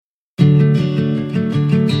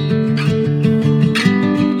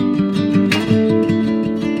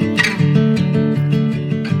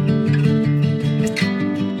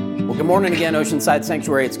morning again, Oceanside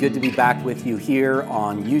Sanctuary. It's good to be back with you here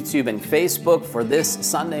on YouTube and Facebook for this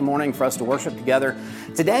Sunday morning for us to worship together.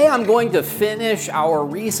 Today I'm going to finish our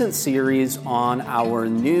recent series on our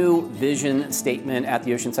new vision statement at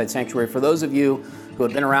the Oceanside Sanctuary. For those of you who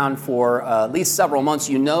have been around for at least several months,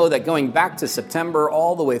 you know that going back to September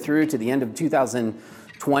all the way through to the end of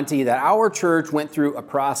 2020, that our church went through a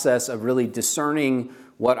process of really discerning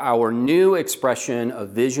what our new expression of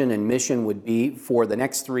vision and mission would be for the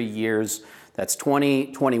next 3 years. That's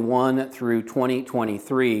 2021 through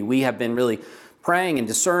 2023. We have been really praying and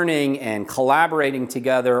discerning and collaborating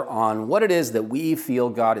together on what it is that we feel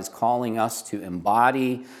God is calling us to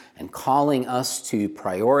embody and calling us to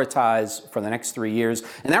prioritize for the next 3 years.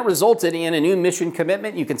 And that resulted in a new mission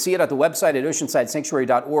commitment. You can see it at the website at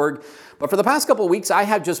oceansidesanctuary.org. But for the past couple of weeks, I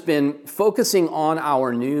have just been focusing on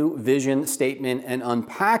our new vision statement and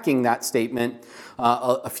unpacking that statement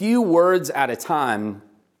a few words at a time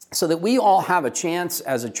so that we all have a chance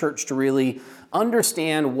as a church to really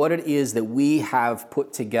understand what it is that we have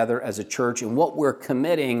put together as a church and what we're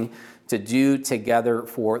committing to do together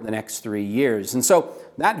for the next 3 years. And so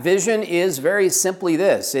that vision is very simply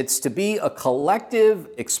this. It's to be a collective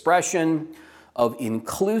expression of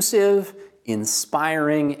inclusive,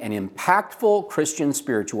 inspiring, and impactful Christian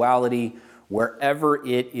spirituality wherever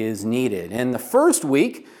it is needed. And the first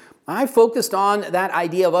week, I focused on that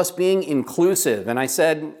idea of us being inclusive. And I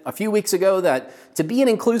said a few weeks ago that to be an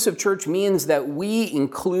inclusive church means that we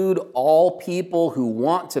include all people who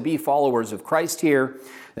want to be followers of Christ here,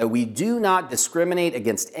 that we do not discriminate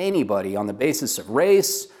against anybody on the basis of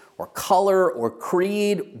race or color or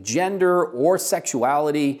creed, gender or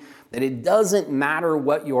sexuality, that it doesn't matter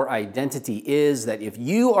what your identity is, that if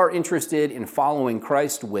you are interested in following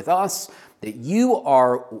Christ with us, that you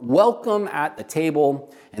are welcome at the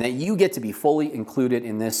table and that you get to be fully included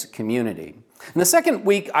in this community. In the second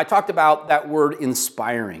week, I talked about that word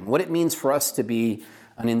inspiring, what it means for us to be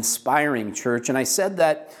an inspiring church. And I said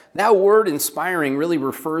that that word inspiring really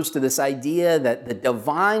refers to this idea that the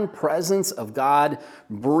divine presence of God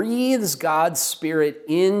breathes God's Spirit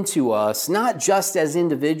into us, not just as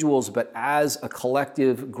individuals, but as a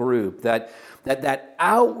collective group. That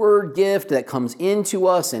outward gift that comes into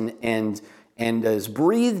us and is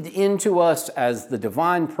breathed into us as the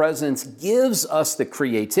divine presence gives us the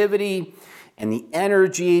creativity and the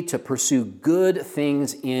energy to pursue good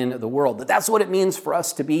things in the world. That's what it means for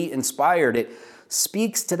us to be inspired. It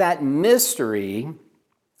speaks to that mystery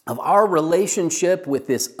of our relationship with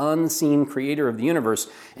this unseen creator of the universe.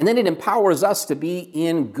 And then it empowers us to be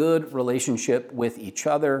in good relationship with each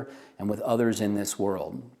other and with others in this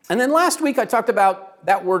world. And then last week I talked about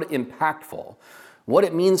that word impactful, what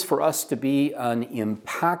it means for us to be an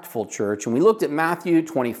impactful church. And we looked at Matthew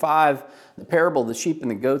 25, the parable of the sheep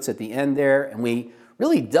and the goats at the end there, and we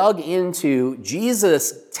really dug into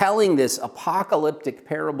Jesus telling this apocalyptic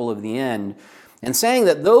parable of the end and saying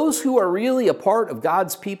that those who are really a part of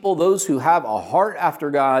God's people, those who have a heart after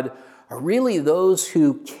God, are really those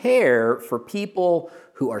who care for people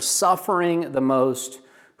who are suffering the most,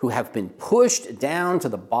 who have been pushed down to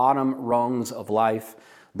the bottom rungs of life,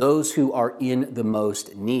 those who are in the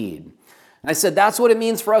most need. And I said that's what it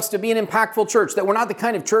means for us to be an impactful church, that we're not the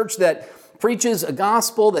kind of church that preaches a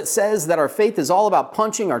gospel that says that our faith is all about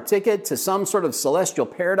punching our ticket to some sort of celestial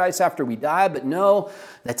paradise after we die, but no,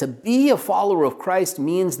 that to be a follower of Christ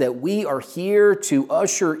means that we are here to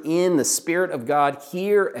usher in the Spirit of God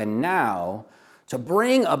here and now to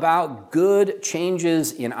bring about good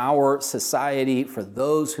changes in our society for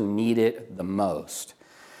those who need it the most.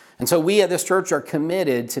 And so we at this church are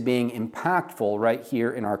committed to being impactful right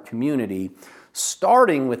here in our community,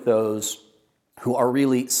 starting with those who are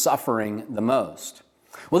really suffering the most.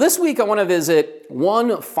 Well, this week I want to visit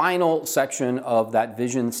one final section of that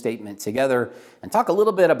vision statement together and talk a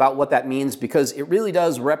little bit about what that means, because it really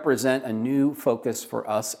does represent a new focus for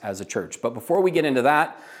us as a church. But before we get into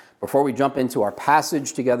that, before we jump into our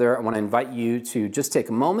passage together, I want to invite you to just take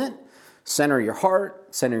a moment, center your heart,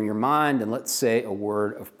 center your mind, and let's say a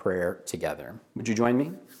word of prayer together. Would you join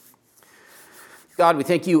me? God, we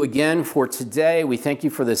thank you again for today. We thank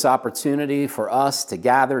you for this opportunity for us to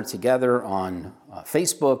gather together on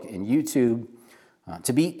Facebook and YouTube,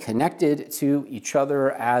 to be connected to each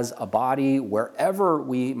other as a body wherever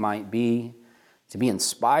we might be, to be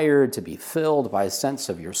inspired, to be filled by a sense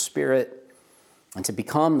of your Spirit, and to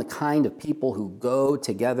become the kind of people who go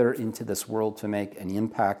together into this world to make an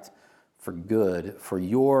impact for good, for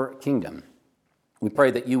your kingdom. We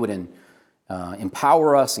pray that you would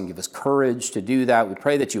empower us and give us courage to do that. We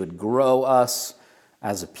pray that you would grow us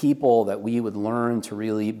as a people, that we would learn to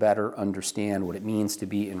really better understand what it means to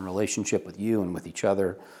be in relationship with you and with each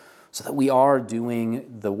other. so that we are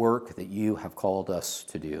doing the work that you have called us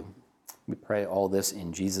to do. We pray all this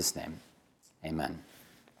in Jesus' name. Amen.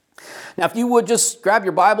 Now, if you would just grab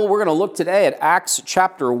your Bible, we're going to look today at Acts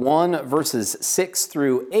chapter 1, verses 6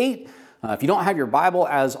 through 8. If you don't have your Bible,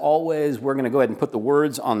 as always, we're going to go ahead and put the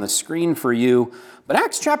words on the screen for you. But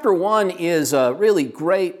Acts chapter 1 is a really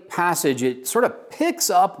great passage. It sort of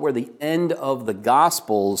picks up where the end of the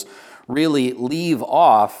Gospels really leave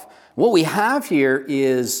off. What we have here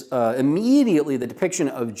is immediately the depiction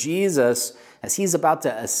of Jesus as he's about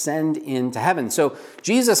to ascend into heaven. So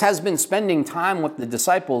Jesus has been spending time with the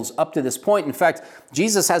disciples up to this point. In fact,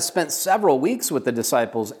 Jesus has spent several weeks with the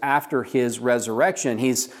disciples after his resurrection.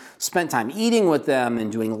 He's spent time eating with them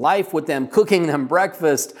and doing life with them, cooking them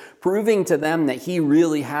breakfast, proving to them that he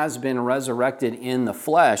really has been resurrected in the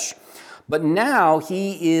flesh. But now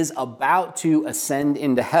he is about to ascend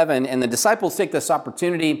into heaven, and the disciples take this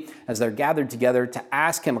opportunity as they're gathered together to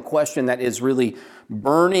ask him a question that is really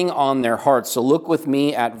burning on their hearts. So look with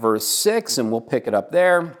me at verse 6, and we'll pick it up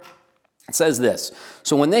there. It says this: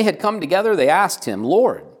 "So when they had come together, they asked him,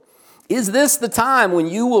 'Lord, is this the time when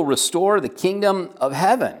you will restore the kingdom of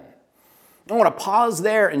heaven?'" I want to pause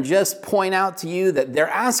there and just point out to you that they're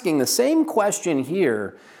asking the same question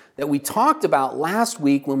here that we talked about last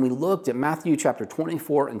week when we looked at Matthew chapter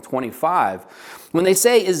 24 and 25. When they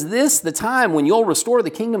say, "Is this the time when you'll restore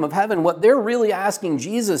the kingdom of heaven?" what they're really asking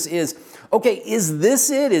Jesus is, okay, is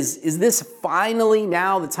this it? Is this finally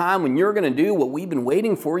now the time when you're going to do what we've been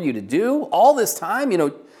waiting for you to do? All this time,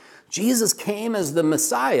 Jesus came as the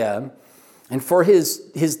Messiah, and for his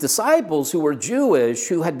disciples who were Jewish,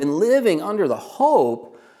 who had been living under the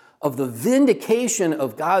hope of the vindication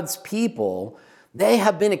of God's people, they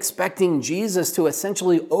have been expecting Jesus to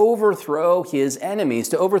essentially overthrow his enemies,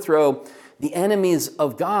 to overthrow the enemies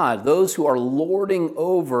of God, those who are lording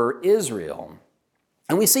over Israel.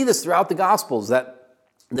 And we see this throughout the Gospels, that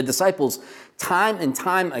the disciples time and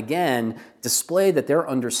time again display that their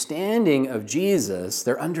understanding of Jesus,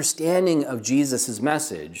 their understanding of Jesus'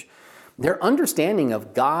 message, their understanding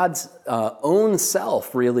of God's own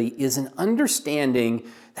self really is an understanding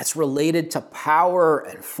that's related to power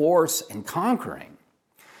and force and conquering.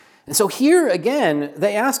 And so here again,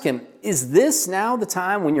 they ask him, is this now the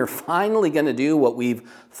time when you're finally going to do what we've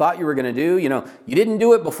thought you were going to do? You didn't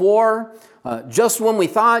do it before. Just when we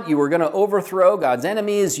thought you were going to overthrow God's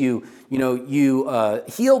enemies, you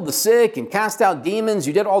healed the sick and cast out demons.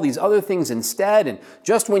 You did all these other things instead. And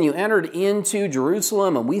just when you entered into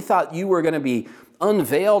Jerusalem and we thought you were going to be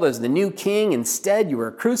unveiled as the new king, instead you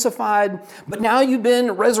were crucified, but now you've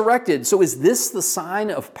been resurrected. So is this the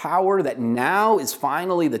sign of power, that now is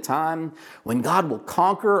finally the time when God will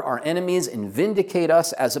conquer our enemies and vindicate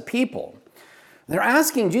us as a people? They're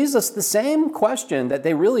asking Jesus the same question that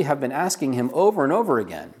they really have been asking him over and over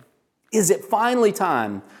again. Is it finally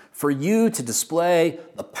time for you to display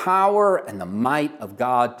the power and the might of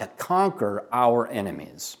God to conquer our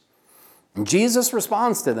enemies? And Jesus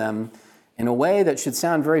responds to them in a way that should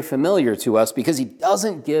sound very familiar to us, because he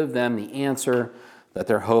doesn't give them the answer that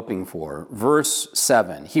they're hoping for. Verse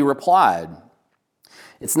 7, he replied,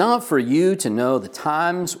 "It's not for you to know the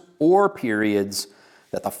times or periods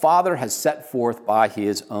that the Father has set forth by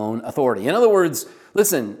his own authority." In other words,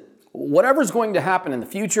 listen, whatever's going to happen in the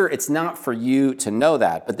future, it's not for you to know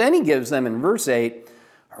that. But then he gives them in verse 8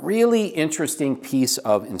 a really interesting piece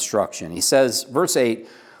of instruction. He says, verse 8,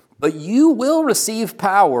 "But you will receive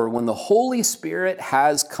power when the Holy Spirit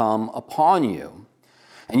has come upon you,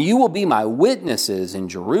 and you will be my witnesses in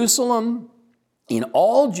Jerusalem, in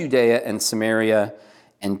all Judea and Samaria,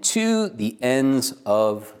 and to the ends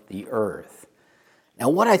of the earth." Now,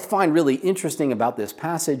 what I find really interesting about this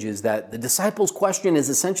passage is that the disciples' question is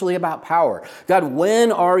essentially about power. God,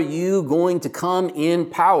 when are you going to come in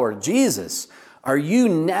power? Jesus, are you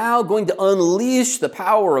now going to unleash the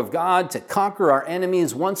power of God to conquer our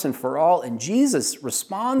enemies once and for all? And Jesus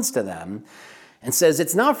responds to them and says,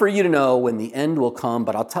 it's not for you to know when the end will come,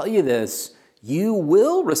 but I'll tell you this, you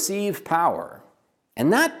will receive power.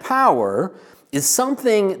 And that power is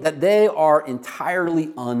something that they are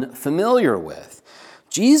entirely unfamiliar with.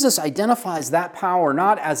 Jesus identifies that power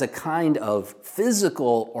not as a kind of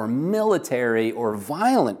physical or military or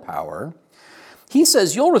violent power. He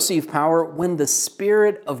says you'll receive power when the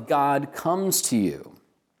Spirit of God comes to you.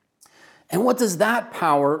 And what does that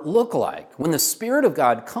power look like? When the Spirit of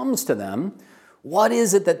God comes to them, what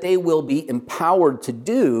is it that they will be empowered to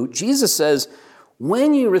do? Jesus says,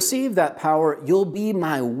 when you receive that power, you'll be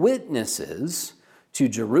my witnesses to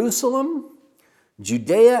Jerusalem,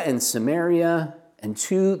 Judea and Samaria, and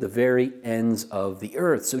to the very ends of the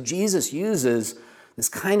earth. So Jesus uses this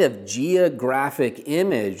kind of geographic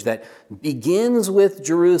image that begins with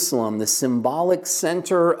Jerusalem, the symbolic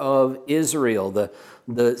center of Israel,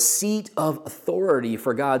 the seat of authority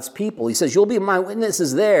for God's people. He says, you'll be my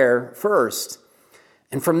witnesses there first,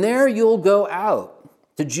 and from there you'll go out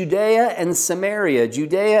to Judea and Samaria.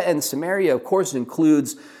 Judea and Samaria, of course,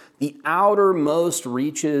 includes the outermost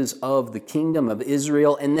reaches of the kingdom of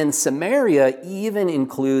Israel, and then Samaria even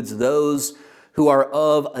includes those who are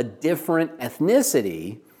of a different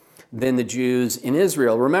ethnicity than the Jews in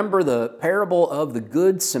Israel. Remember the parable of the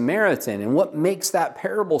Good Samaritan, and what makes that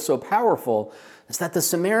parable so powerful is that the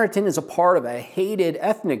Samaritan is a part of a hated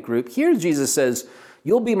ethnic group. Here Jesus says,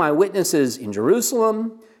 you'll be my witnesses in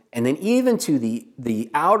Jerusalem, and then even to the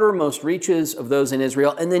outermost reaches of those in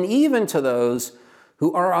Israel, and then even to those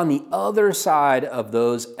who are on the other side of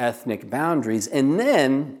those ethnic boundaries. And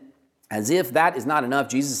then, as if that is not enough,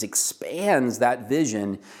 Jesus expands that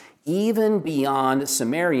vision even beyond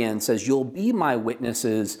Samaria and says, you'll be my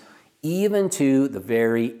witnesses even to the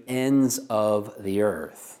very ends of the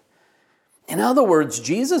earth. In other words,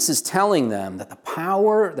 Jesus is telling them that the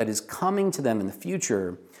power that is coming to them in the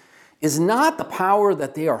future is not the power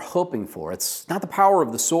that they are hoping for. It's not the power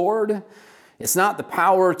of the sword. It's not the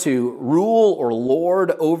power to rule or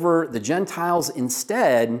lord over the Gentiles.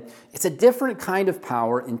 Instead, it's a different kind of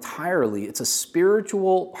power entirely. It's a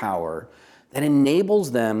spiritual power that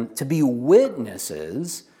enables them to be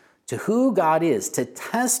witnesses to who God is, to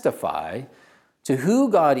testify to who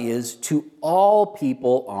God is to all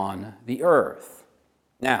people on the earth.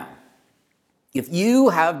 Now, if you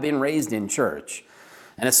have been raised in church,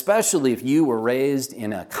 and especially if you were raised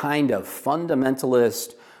in a kind of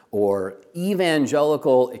fundamentalist or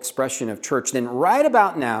evangelical expression of church, then right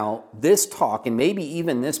about now, this talk and maybe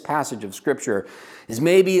even this passage of Scripture is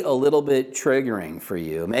maybe a little bit triggering for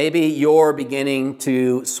you. Maybe you're beginning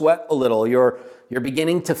to sweat a little. You're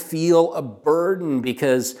beginning to feel a burden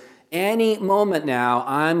because any moment now,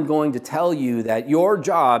 I'm going to tell you that your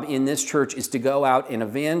job in this church is to go out and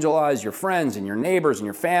evangelize your friends and your neighbors and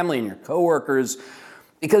your family and your coworkers,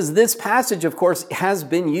 because this passage, of course, has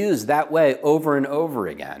been used that way over and over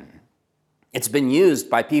again. It's been used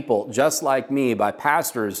by people just like me, by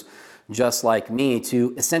pastors just like me,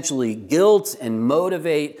 to essentially guilt and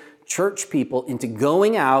motivate church people into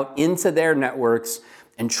going out into their networks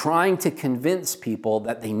and trying to convince people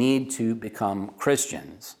that they need to become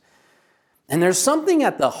Christians. And there's something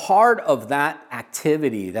at the heart of that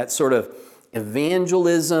activity, that sort of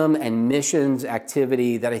evangelism and missions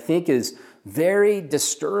activity, that I think is very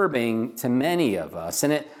disturbing to many of us.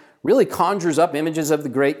 And it really conjures up images of the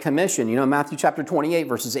Great Commission. You know, Matthew chapter 28,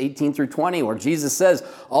 verses 18 through 20, where Jesus says,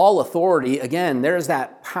 all authority, again, there's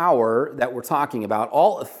that power that we're talking about.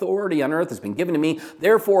 All authority on earth has been given to me.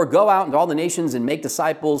 Therefore, go out into all the nations and make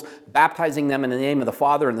disciples, baptizing them in the name of the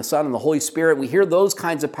Father and the Son and the Holy Spirit. We hear those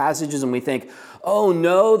kinds of passages and we think, oh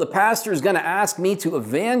no, the pastor is going to ask me to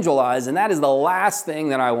evangelize, and that is the last thing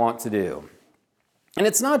that I want to do. And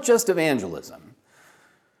it's not just evangelism.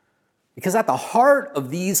 Because at the heart of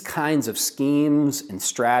these kinds of schemes and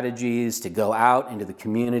strategies to go out into the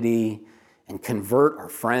community and convert our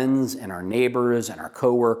friends and our neighbors and our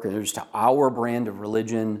coworkers to our brand of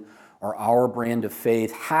religion or our brand of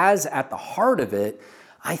faith has at the heart of it,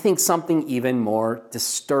 I think, something even more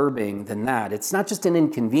disturbing than that. It's not just an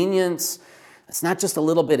inconvenience. It's not just a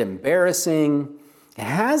little bit embarrassing. It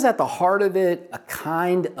has at the heart of it a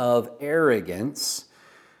kind of arrogance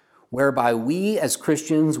whereby we as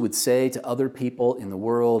Christians would say to other people in the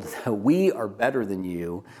world that we are better than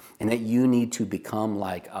you and that you need to become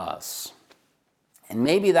like us. And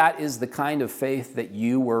maybe that is the kind of faith that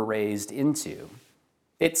you were raised into.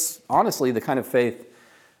 It's honestly the kind of faith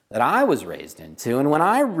that I was raised into. And when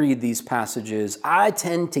I read these passages, I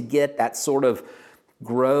tend to get that sort of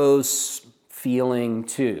gross feeling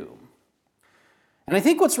too. And I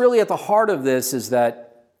think what's really at the heart of this is that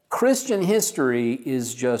Christian history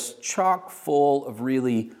is just chock full of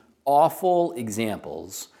really awful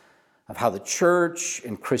examples of how the church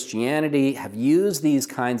and Christianity have used these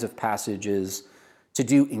kinds of passages to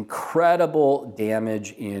do incredible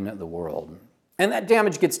damage in the world. And that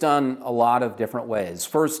damage gets done a lot of different ways.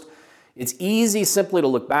 First, it's easy simply to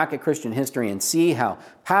look back at Christian history and see how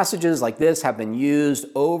passages like this have been used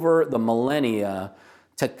over the millennia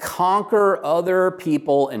to conquer other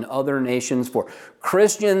people and other nations, for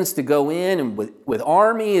Christians to go in and with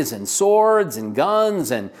armies and swords and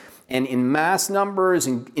guns and in mass numbers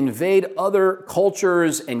and invade other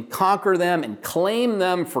cultures and conquer them and claim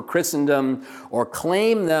them for Christendom or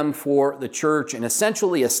claim them for the church and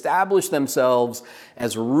essentially establish themselves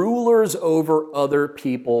as rulers over other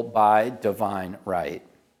people by divine right.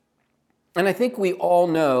 And I think we all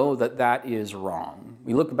know that that is wrong.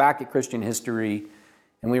 We look back at Christian history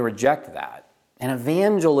and we reject that. And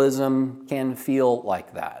evangelism can feel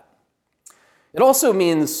like that. It also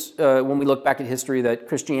means, when we look back at history, that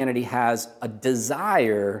Christianity has a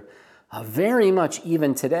desire, very much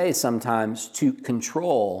even today sometimes, to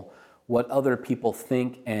control what other people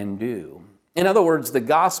think and do. In other words, the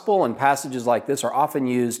gospel and passages like this are often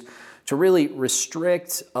used to really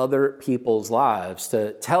restrict other people's lives,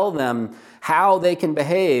 to tell them how they can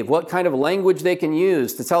behave, what kind of language they can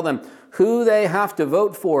use, to tell them who they have to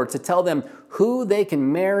vote for, to tell them who they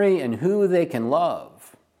can marry and who they can love.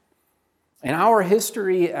 And our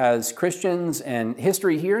history as Christians and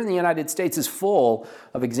history here in the United States is full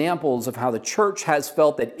of examples of how the church has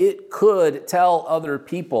felt that it could tell other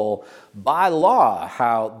people by law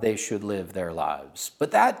how they should live their lives. But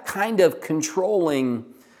that kind of controlling,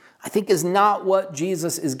 I think, is not what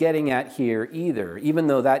Jesus is getting at here either, even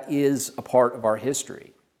though that is a part of our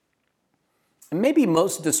history. And maybe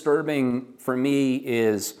most disturbing for me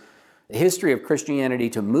is the history of Christianity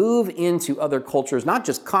to move into other cultures, not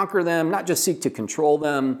just conquer them, not just seek to control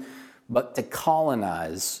them, but to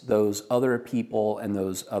colonize those other people and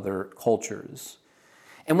those other cultures.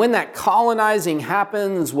 And when that colonizing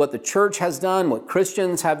happens, what the church has done, what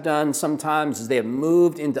Christians have done sometimes, is they have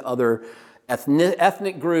moved into other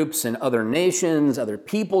ethnic groups and other nations, other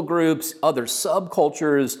people groups, other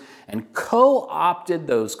subcultures, and co-opted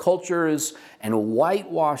those cultures and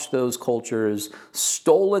whitewashed those cultures,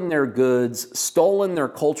 stolen their goods, stolen their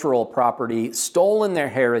cultural property, stolen their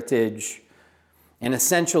heritage, and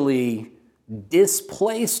essentially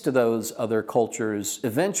displaced those other cultures,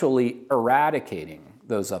 eventually eradicating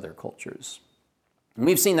those other cultures. And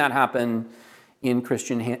we've seen that happen in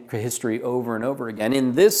Christian history over and over again.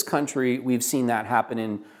 In this country, we've seen that happen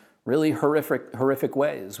in really horrific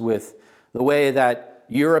ways, with the way that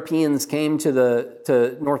Europeans came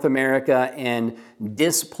to North America and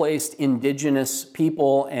displaced indigenous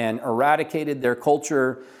people and eradicated their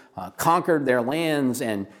culture, conquered their lands,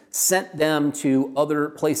 and sent them to other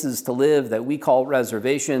places to live that we call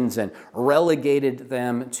reservations, and relegated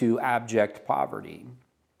them to abject poverty.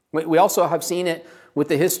 We also have seen it with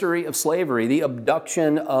the history of slavery, the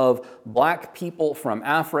abduction of black people from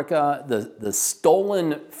Africa, the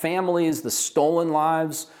stolen families, the stolen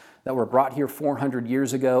lives that were brought here 400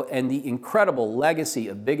 years ago, and the incredible legacy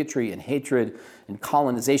of bigotry and hatred and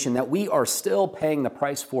colonization that we are still paying the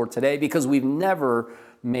price for today because we've never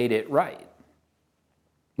made it right.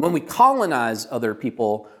 When we colonize other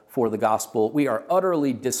people for the gospel, we are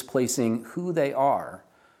utterly displacing who they are,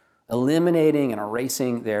 eliminating and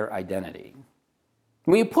erasing their identity.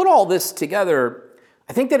 When you put all this together,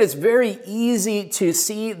 I think that it's very easy to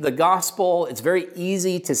see the gospel. It's very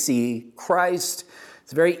easy to see Christ.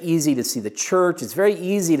 It's very easy to see the church. It's very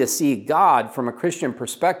easy to see God from a Christian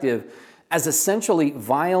perspective as essentially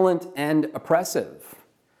violent and oppressive.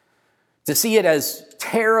 To see it as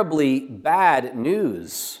terribly bad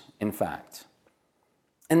news, in fact.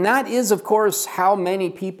 And that is, of course, how many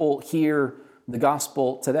people hear the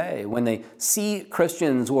gospel today. When they see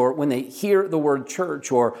Christians, or when they hear the word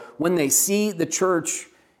church, or when they see the church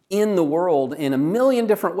in the world in a million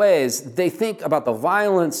different ways, they think about the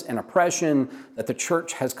violence and oppression that the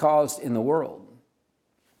church has caused in the world.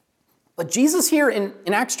 But Jesus here in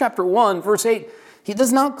Acts chapter 1, verse 8, he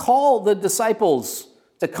does not call the disciples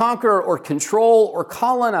to conquer or control or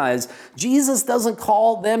colonize. Jesus doesn't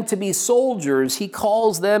call them to be soldiers. He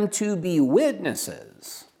calls them to be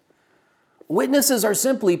witnesses. Witnesses are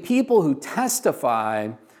simply people who testify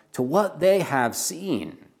to what they have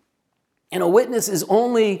seen. And a witness is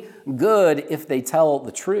only good if they tell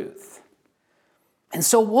the truth. And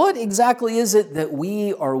so what exactly is it that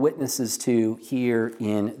we are witnesses to here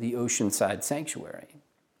in the Oceanside Sanctuary?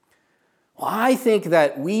 Well, I think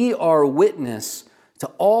that we are witness to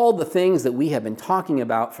all the things that we have been talking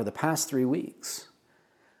about for the past 3 weeks.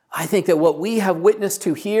 I think that what we have witnessed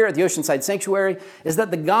to here at the Oceanside Sanctuary is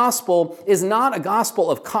that the gospel is not a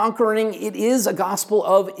gospel of conquering, it is a gospel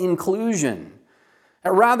of inclusion.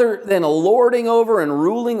 And rather than lording over and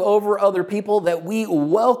ruling over other people, that we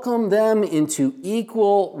welcome them into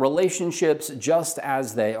equal relationships just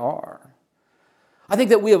as they are. I think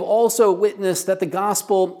that we have also witnessed that the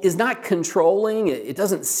gospel is not controlling, it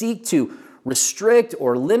doesn't seek to restrict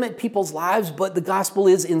or limit people's lives, but the gospel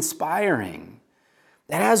is inspiring.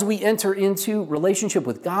 That as we enter into relationship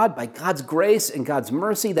with God by God's grace and God's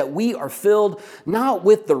mercy, that we are filled not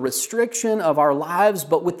with the restriction of our lives,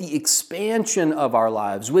 but with the expansion of our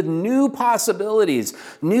lives, with new possibilities,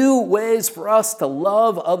 new ways for us to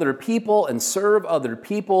love other people and serve other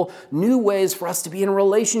people, new ways for us to be in a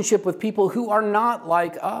relationship with people who are not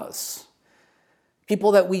like us.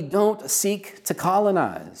 people that we don't seek to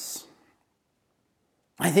colonize.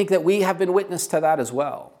 I think that we have been witness to that as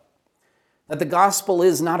well. That the gospel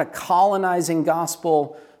is not a colonizing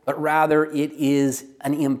gospel, but rather it is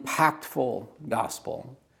an impactful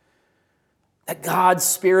gospel. That God's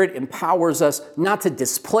Spirit empowers us not to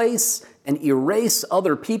displace and erase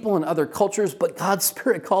other people and other cultures, but God's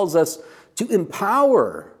Spirit calls us to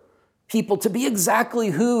empower people to be exactly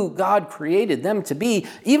who God created them to be,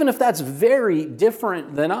 even if that's very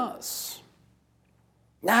different than us.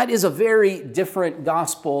 That is a very different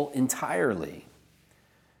gospel entirely.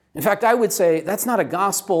 In fact, I would say that's not a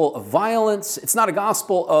gospel of violence. It's not a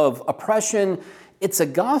gospel of oppression. It's a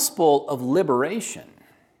gospel of liberation.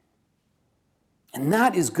 And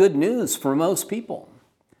that is good news for most people.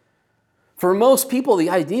 For most people, the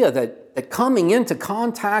idea that coming into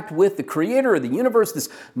contact with the creator of the universe, this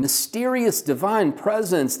mysterious divine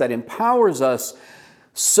presence that empowers us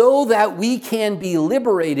so that we can be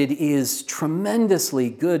liberated, is tremendously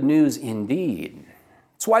good news indeed.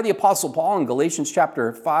 That's why the Apostle Paul in Galatians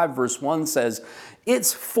chapter 5, verse 1 says,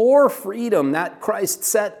 it's for freedom that Christ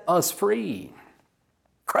set us free.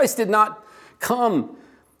 Christ did not come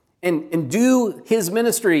and do his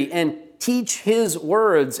ministry and teach his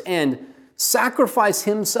words and sacrifice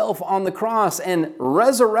himself on the cross and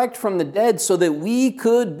resurrect from the dead so that we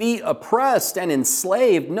could be oppressed and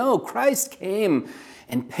enslaved. No, Christ came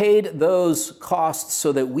and paid those costs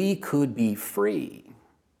so that we could be free.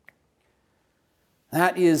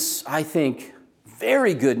 That is, I think,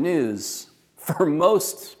 very good news for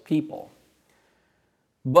most people.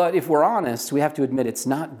 But if we're honest, we have to admit it's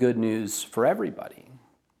not good news for everybody.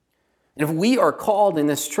 And if we are called in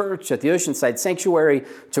this church at the Oceanside Sanctuary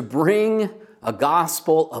to bring a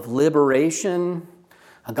gospel of liberation,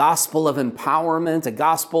 a gospel of empowerment, a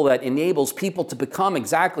gospel that enables people to become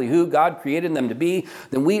exactly who God created them to be,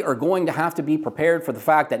 then we are going to have to be prepared for the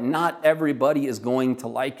fact that not everybody is going to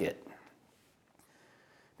like it.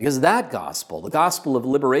 Because that gospel, the gospel of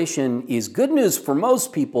liberation, is good news for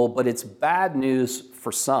most people, but it's bad news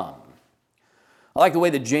for some. I like the way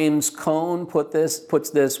that James Cone puts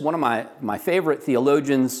this. One of my favorite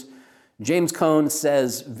theologians, James Cone,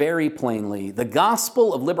 says very plainly, the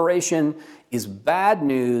gospel of liberation is bad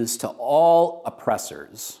news to all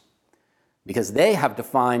oppressors because they have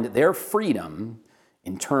defined their freedom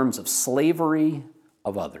in terms of slavery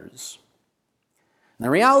of others. And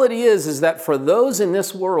the reality is that for those in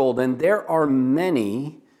this world, and there are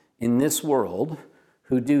many in this world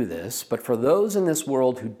who do this, but for those in this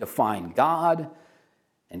world who define God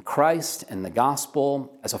and Christ and the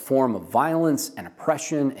gospel as a form of violence and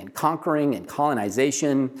oppression and conquering and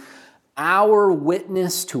colonization, our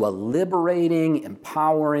witness to a liberating,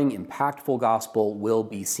 empowering, impactful gospel will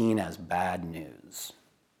be seen as bad news.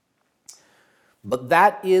 But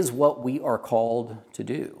that is what we are called to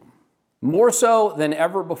do, more so than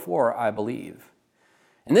ever before, I believe.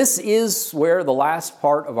 And this is where the last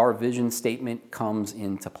part of our vision statement comes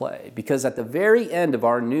into play, because at the very end of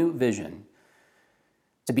our new vision,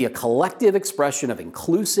 to be a collective expression of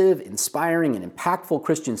inclusive, inspiring, and impactful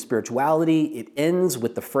Christian spirituality, it ends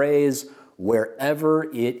with the phrase, wherever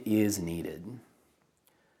it is needed.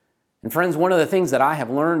 And friends, one of the things that I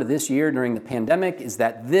have learned this year during the pandemic is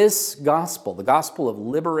that this gospel, the gospel of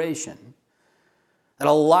liberation, that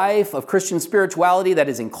a life of Christian spirituality that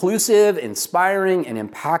is inclusive, inspiring, and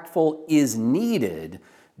impactful is needed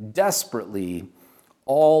desperately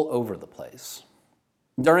all over the place.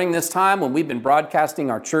 During this time when we've been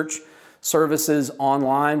broadcasting our church services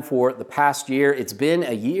online for the past year, it's been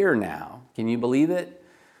a year now. Can you believe it?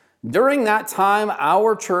 During that time,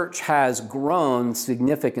 our church has grown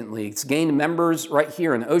significantly. It's gained members right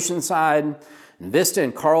here in Oceanside, in Vista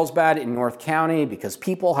and Carlsbad in North County, because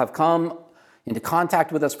people have come into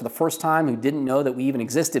contact with us for the first time who didn't know that we even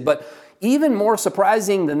existed. But even more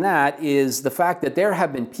surprising than that is the fact that there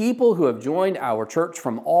have been people who have joined our church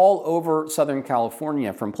from all over Southern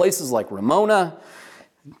California, from places like Ramona,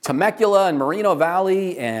 Temecula and Moreno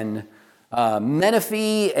Valley, and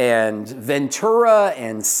Menifee and Ventura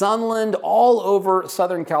and Sunland, all over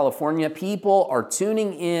Southern California. People are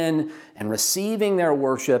tuning in and receiving their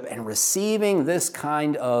worship and receiving this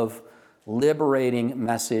kind of liberating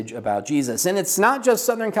message about Jesus. And it's not just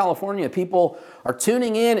Southern California. People are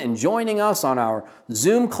tuning in and joining us on our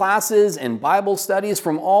Zoom classes and Bible studies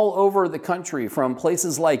from all over the country, from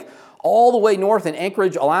places like all the way north in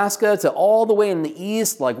Anchorage, Alaska, to all the way in the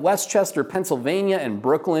east like Westchester, Pennsylvania, and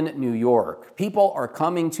Brooklyn, New York. People are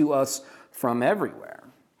coming to us from everywhere.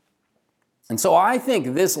 And so I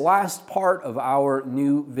think this last part of our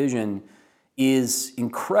new vision is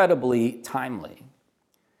incredibly timely.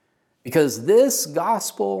 Because this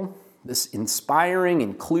gospel this inspiring,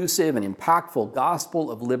 inclusive, and impactful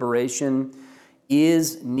gospel of liberation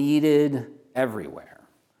is needed everywhere.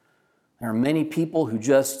 There are many people who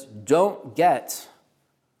just don't get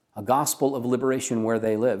a gospel of liberation where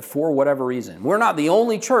they live for whatever reason. We're not the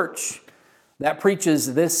only church that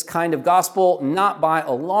preaches this kind of gospel, not by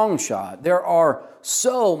a long shot. There are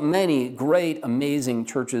so many great, amazing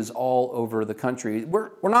churches all over the country.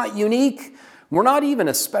 We're not unique. We're not even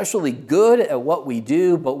especially good at what we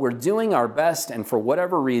do, but we're doing our best, and for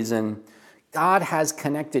whatever reason, God has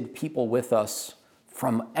connected people with us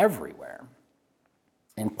from everywhere.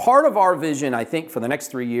 And part of our vision, I think, for the next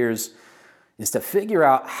 3 years is to figure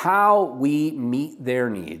out how we meet their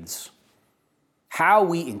needs, how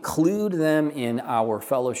we include them in our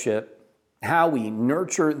fellowship, how we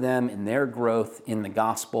nurture them in their growth in the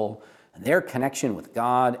gospel, and their connection with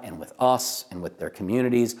God and with us and with their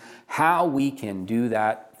communities, how we can do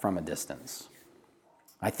that from a distance.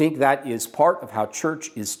 I think that is part of how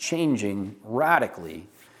church is changing radically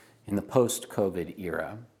in the post-COVID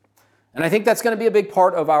era. And I think that's going to be a big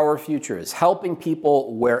part of our future, is helping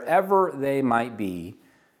people wherever they might be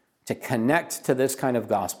to connect to this kind of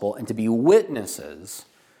gospel and to be witnesses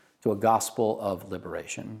to a gospel of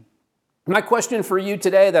liberation. My question for you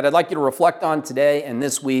today that I'd like you to reflect on today and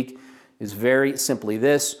this week is very simply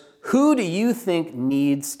this: who do you think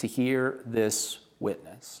needs to hear this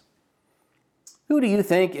witness? Who do you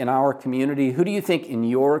think in our community, who do you think in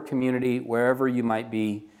your community, wherever you might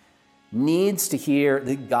be, needs to hear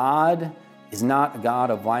that God is not a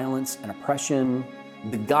God of violence and oppression?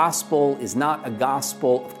 The gospel is not a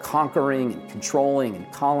gospel of conquering and controlling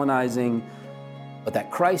and colonizing, but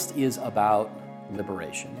that Christ is about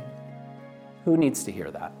liberation. Who needs to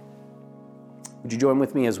hear that? Would you join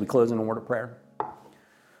with me as we close in a word of prayer?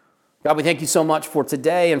 God, we thank you so much for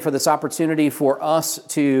today and for this opportunity for us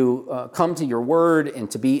to come to your word and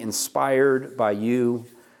to be inspired by you.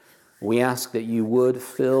 We ask that you would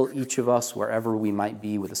fill each of us wherever we might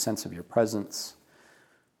be with a sense of your presence.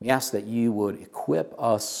 We ask that you would equip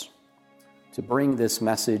us to bring this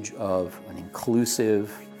message of an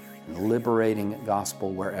inclusive and liberating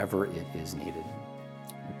gospel wherever it is needed.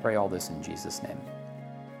 We pray all this in Jesus' name.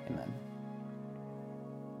 Amen.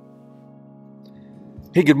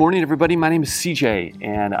 Hey, good morning, everybody. My name is CJ,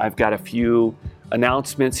 and I've got a few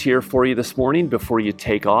announcements here for you this morning before you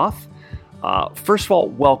take off. First of all,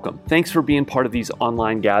 welcome. Thanks for being part of these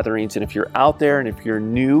online gatherings. And if you're out there and if you're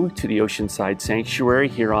new to the Oceanside Sanctuary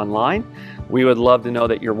here online, we would love to know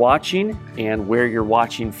that you're watching and where you're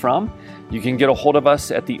watching from. You can get a hold of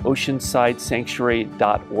us at the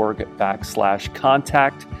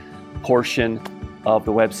oceansidesanctuary.org/contact portion of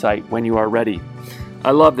the website when you are ready. I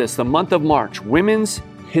love this. The month of March, Women's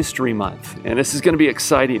History Month. And this is going to be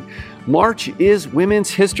exciting. March is Women's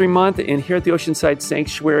History Month, and here at the Oceanside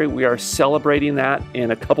Sanctuary, we are celebrating that in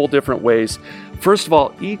a couple different ways. First of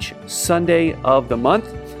all, each Sunday of the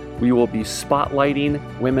month, we will be spotlighting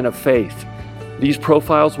women of faith. These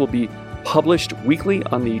profiles will be published weekly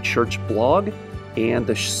on the church blog and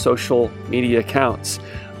the social media accounts.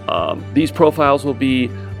 These profiles will be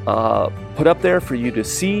put up there for you to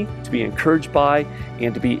see, to be encouraged by,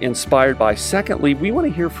 and to be inspired by. Secondly, we want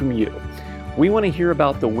to hear from you. We want to hear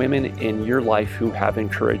about the women in your life who have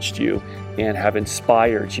encouraged you and have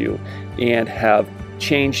inspired you and have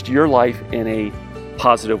changed your life in a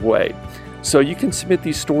positive way. So you can submit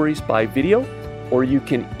these stories by video, or you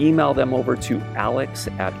can email them over to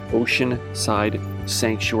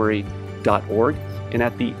alex@oceansidesanctuary.org. And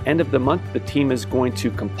at the end of the month, the team is going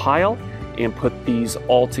to compile and put these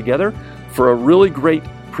all together for a really great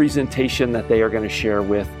presentation that they are going to share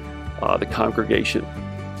with the congregation.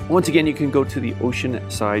 Once again, you can go to the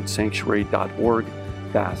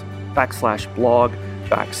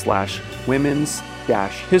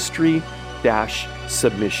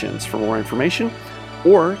oceansidesanctuary.org/blog/women's-history-submissions for more information,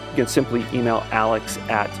 or you can simply email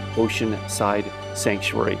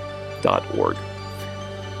alex@oceansidesanctuary.org.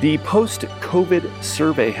 The post-COVID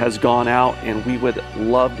survey has gone out, and we would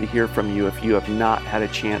love to hear from you if you have not had a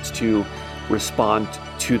chance to respond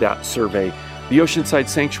to that survey. The Oceanside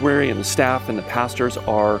Sanctuary and the staff and the pastors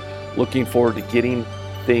are looking forward to getting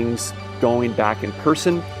things going back in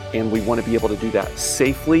person, and we want to be able to do that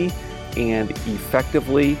safely and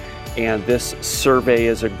effectively. And this survey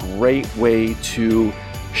is a great way to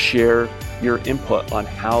share your input on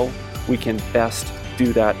how we can best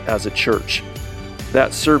do that as a church.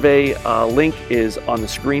 That survey link is on the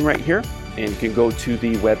screen right here, and you can go to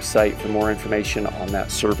the website for more information on that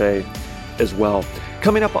survey as well.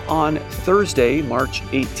 Coming up on Thursday, March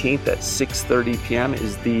 18th at 6:30 p.m.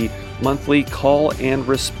 is the monthly call and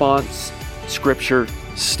response scripture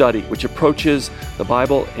Study, which approaches the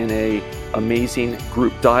Bible in an amazing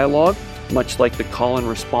group dialogue, much like the call and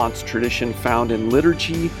response tradition found in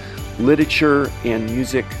liturgy, literature, and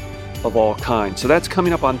music of all kinds. So that's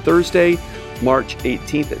coming up on Thursday, March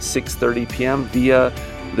 18th at 6:30 p.m. via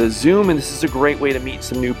the Zoom, and this is a great way to meet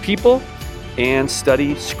some new people and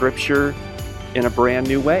study Scripture in a brand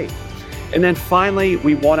new way. And then finally,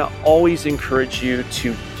 we want to always encourage you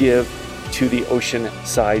to give to the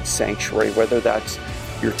Oceanside Sanctuary, whether that's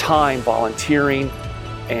your time, volunteering,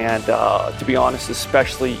 and to be honest,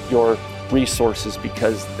 especially your resources,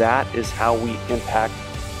 because that is how we impact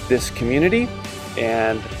this community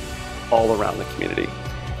and all around the community.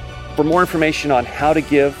 For more information on how to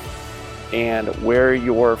give and where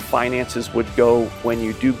your finances would go when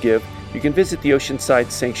you do give, you can visit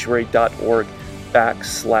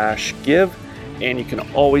theoceansidesanctuary.org/give, and you can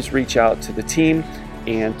always reach out to the team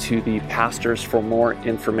and to the pastors for more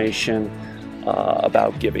information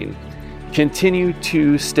about giving. Continue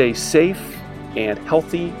to stay safe and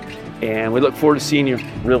healthy, and we look forward to seeing you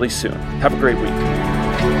really soon. Have a great week.